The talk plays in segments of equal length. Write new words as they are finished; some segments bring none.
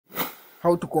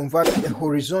how to convert a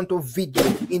horizontal video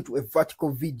into a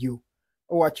vertical video,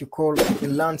 or what you call a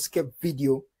landscape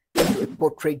video into a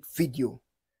portrait video.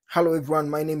 Hello everyone,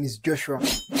 my name is Joshua,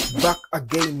 back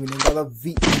again with another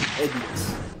VN edit.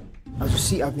 As you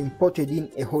see, I've imported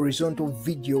in a horizontal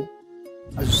video.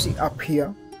 As you see up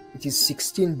here, it is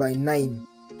 16:9.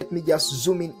 Let me just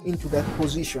zoom in into that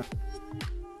position.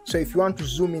 So if you want to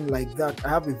zoom in like that, I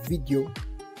have a video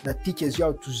that teaches you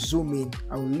how to zoom in.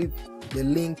 I will leave the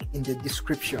link in the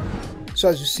description. So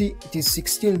as you see, it is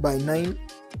 16:9.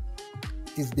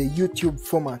 It is the YouTube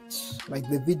format, like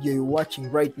the video you're watching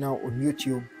right now on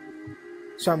YouTube.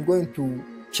 So I'm going to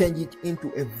change it into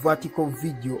a vertical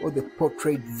video, or the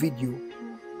portrait video.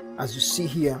 As you see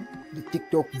here, the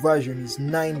TikTok version is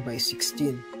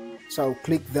 9:16. So I'll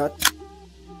click that,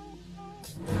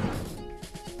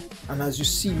 and as you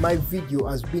see, my video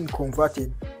has been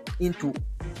converted into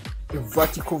a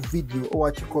vertical video, or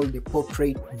what you call the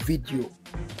portrait video.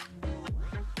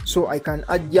 So I can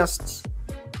adjust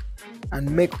and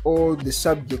make all the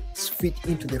subjects fit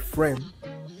into the frame.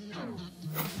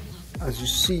 As you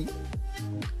see,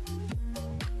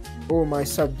 all my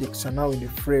subjects are now in the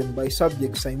frame. By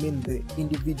subjects, I mean the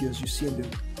individuals you see in the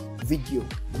video.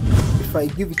 If I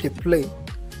give it a play,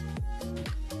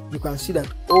 you can see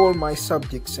that all my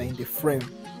subjects are in the frame.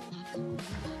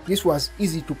 This was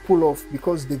easy to pull off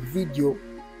because the video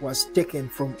was taken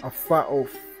from afar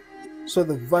off. So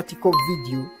the vertical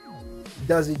video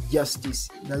does it justice.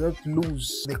 It does not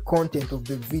lose the content of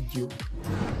the video.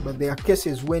 But there are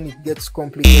cases when it gets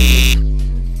complicated,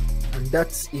 and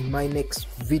that's in my next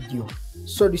video.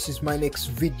 So this is my next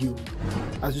video.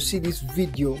 As you see, this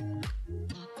video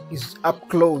is up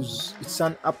close. It's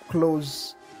an up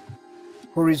close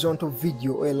horizontal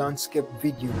video, or a landscape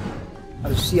video.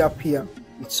 As you see up here,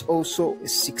 it's also a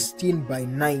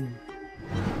 16:9.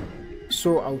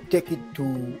 So I'll take it to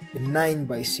a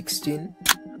 9:16.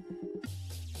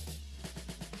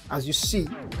 As you see,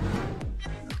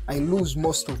 I lose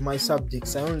most of my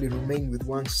subjects. I only remain with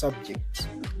one subject.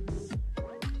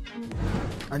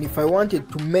 And if I wanted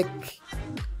to make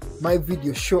my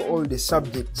video show all the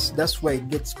subjects, that's why it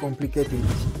gets complicated.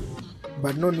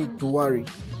 But no need to worry.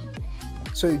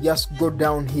 So you just go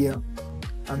down here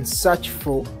and search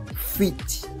for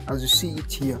fit. As you see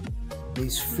it here, there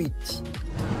is fit.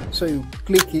 So you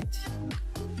click it,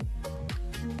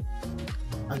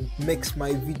 and it makes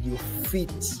my video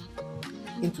fit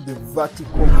into the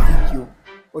vertical video,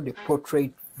 or the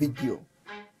portrait video.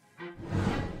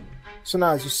 So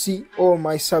now, as you see, all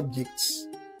my subjects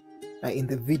are in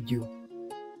the video.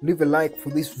 Leave a like for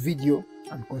this video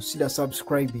and consider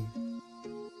subscribing.